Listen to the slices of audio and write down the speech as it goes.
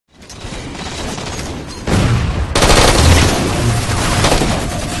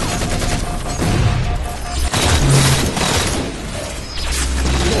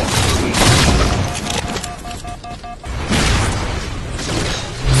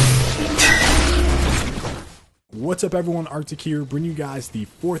What's up everyone, Arctic here, bringing you guys the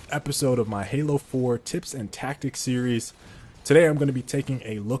 4th episode of my Halo 4 Tips and Tactics series. Today I'm going to be taking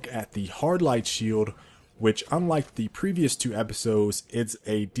a look at the Hardlight Shield, which unlike the previous 2 episodes, it's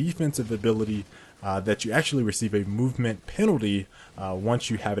a defensive ability that you actually receive a movement penalty once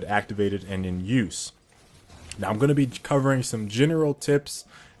you have it activated and in use. Now I'm going to be covering some general tips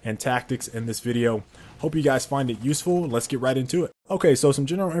and tactics in this video. Hope you guys find it useful. Let's get right into it. Okay, so some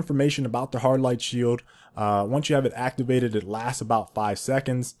general information about the Hardlight Shield. Once you have it activated, it lasts about 5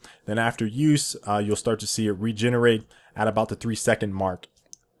 seconds. Then after use, you'll start to see it regenerate at about the 3-second mark.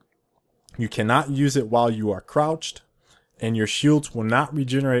 You cannot use it while you are crouched, and your shields will not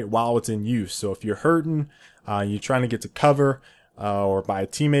regenerate while it's in use. So if you're hurting, you're trying to get to cover, or by a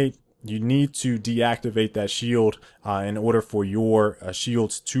teammate, you need to deactivate that shield in order for your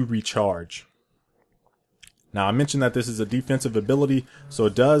shields to recharge. Now I mentioned that this is a defensive ability, so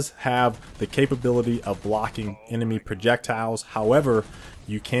it does have the capability of blocking enemy projectiles. However,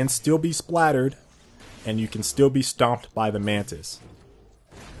 you can still be splattered and you can still be stomped by the mantis.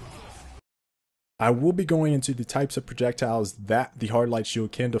 I will be going into the types of projectiles that the Hardlight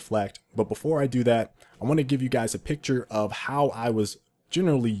Shield can deflect, but before I do that, I want to give you guys a picture of how I was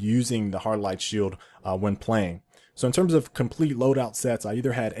generally using the Hardlight Shield when playing. So in terms of complete loadout sets, I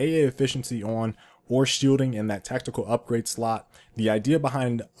either had AA efficiency on or shielding in that tactical upgrade slot. The idea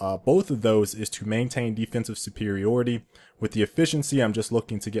behind both of those is to maintain defensive superiority. With the efficiency, I'm just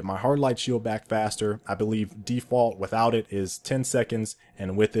looking to get my Hardlight Shield back faster. I believe default without it is 10 seconds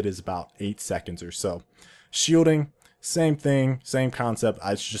and with it is about 8 seconds or so. Shielding, same thing, same concept.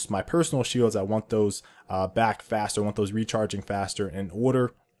 It's just my personal shields. I want those back faster. I want those recharging faster in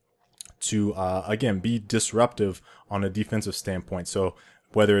order to again be disruptive on a defensive standpoint. So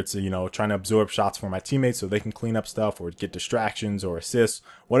whether it's trying to absorb shots for my teammates so they can clean up stuff or get distractions or assists,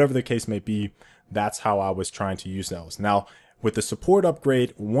 whatever the case may be, that's how I was trying to use those. Now with the support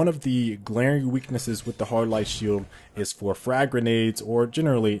upgrade, one of the glaring weaknesses with the Hardlight Shield is for frag grenades, or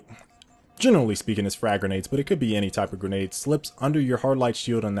generally speaking it's frag grenades, but it could be any type of grenade, slips under your Hardlight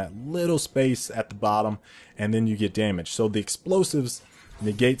Shield on that little space at the bottom and then you get damage. So the explosives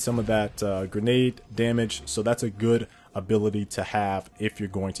negate some of that grenade damage, so that's a good ability to have if you're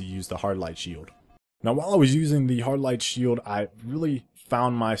going to use the Hardlight Shield. Now while I was using the Hardlight Shield, I really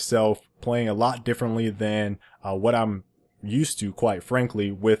found myself playing a lot differently than what I'm used to, quite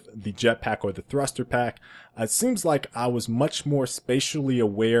frankly, with the jetpack or the thruster pack. It seems like I was much more spatially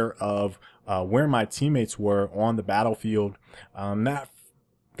aware of where my teammates were on the battlefield.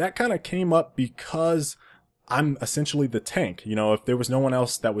 That kind of came up because I'm essentially the tank. If there was no one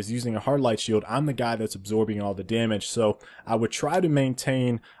else that was using a Hardlight Shield, I'm the guy that's absorbing all the damage. So I would try to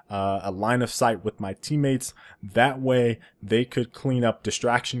maintain a line of sight with my teammates. That way they could clean up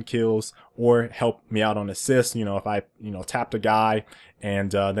distraction kills or help me out on assists. If I, tapped a guy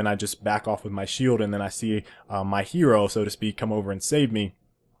and then I just back off with my shield and then I see my hero, so to speak, come over and save me.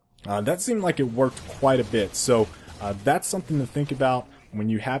 That seemed like it worked quite a bit. So that's something to think about when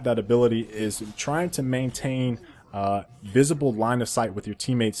you have that ability, is trying to maintain visible line of sight with your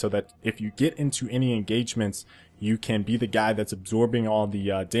teammates so that if you get into any engagements, you can be the guy that's absorbing all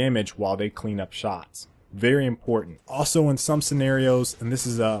the damage while they clean up shots. Very important. Also in some scenarios, and this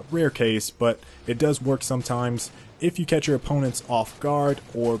is a rare case, but it does work sometimes, if you catch your opponents off guard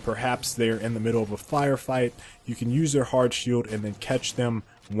or perhaps they're in the middle of a firefight, you can use their hard shield and then catch them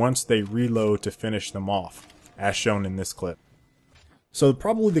once they reload to finish them off, as shown in this clip. So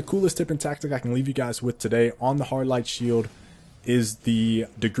probably the coolest tip and tactic I can leave you guys with today on the Hardlight Shield is the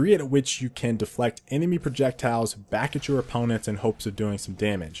degree at which you can deflect enemy projectiles back at your opponents in hopes of doing some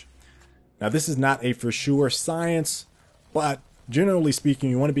damage. Now this is not a for sure science, but generally speaking,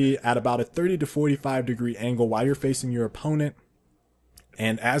 you want to be at about a 30 to 45 degree angle while you're facing your opponent.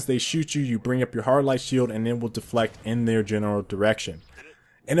 And as they shoot you, you bring up your Hardlight Shield and then will deflect in their general direction.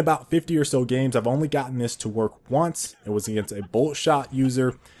 In about 50 or so games, I've only gotten this to work once. It was against a bolt shot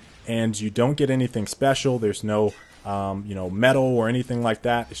user, and you don't get anything special. There's no, medal or anything like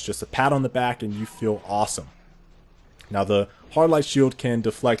that. It's just a pat on the back, and you feel awesome. Now, the Hardlight Shield can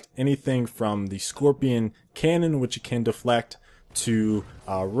deflect anything from the Scorpion Cannon, which it can deflect, to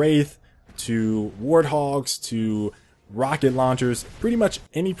Wraith, to Warthogs, to rocket launchers, pretty much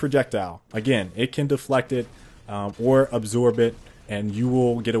any projectile. Again, it can deflect it or absorb it, and you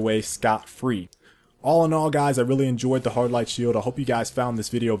will get away scot-free. All in all, guys, I really enjoyed the Hardlight Shield. I hope you guys found this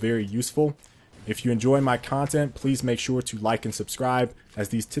video very useful. If you enjoy my content, please make sure to like and subscribe, as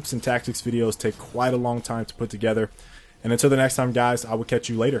these tips and tactics videos take quite a long time to put together. And until the next time, guys, I will catch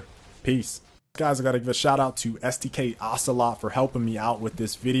you later. Peace. Guys, I gotta give a shout out to STK Ocelot for helping me out with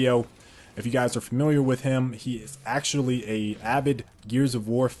this video. If you guys are familiar with him, he is actually a avid Gears of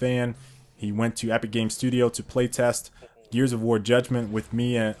War fan. He went to Epic Games Studio to playtest Gears of War Judgment with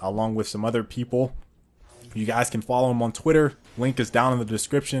me and along with some other people. You guys can follow him on Twitter. Link is down in the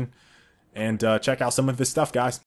description. And check out some of his stuff, guys.